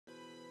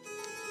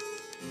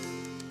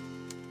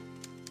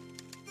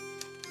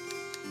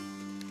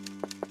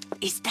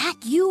is that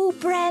you,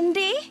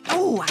 Brandy?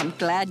 Oh, I'm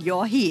glad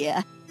you're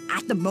here.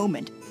 At the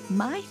moment,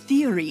 my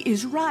theory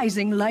is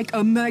rising like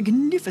a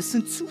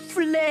magnificent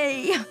souffle.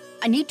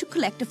 I need to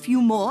collect a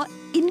few more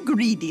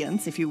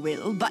ingredients, if you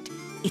will, but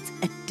it's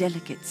a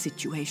delicate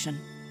situation.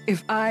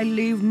 If I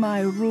leave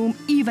my room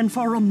even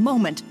for a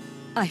moment,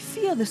 I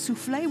fear the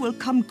souffle will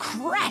come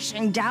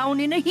crashing down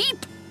in a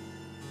heap.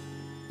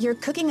 You're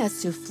cooking a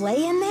souffle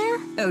in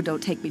there? Oh,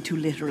 don't take me too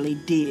literally,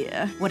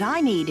 dear. What I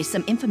need is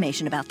some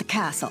information about the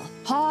castle.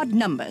 Hard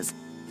numbers.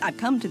 I've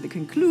come to the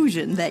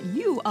conclusion that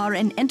you are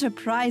an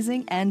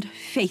enterprising and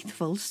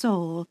faithful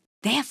soul.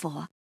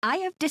 Therefore, I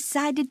have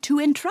decided to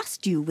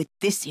entrust you with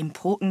this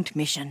important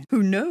mission.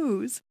 Who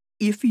knows?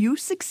 If you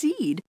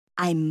succeed,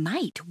 I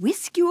might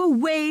whisk you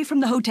away from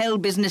the hotel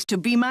business to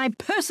be my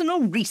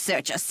personal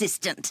research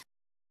assistant.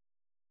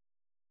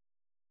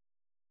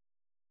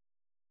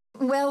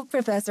 Well,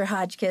 Professor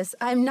Hotchkiss,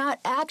 I'm not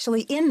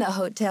actually in the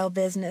hotel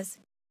business,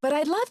 but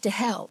I'd love to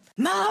help.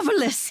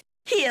 Marvelous!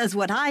 Here's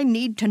what I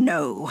need to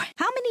know.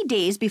 How many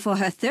days before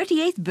her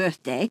 38th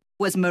birthday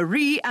was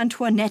Marie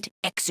Antoinette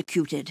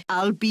executed?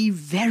 I'll be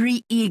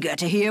very eager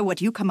to hear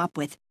what you come up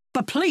with.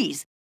 But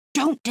please,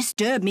 don't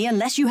disturb me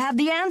unless you have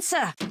the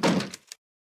answer.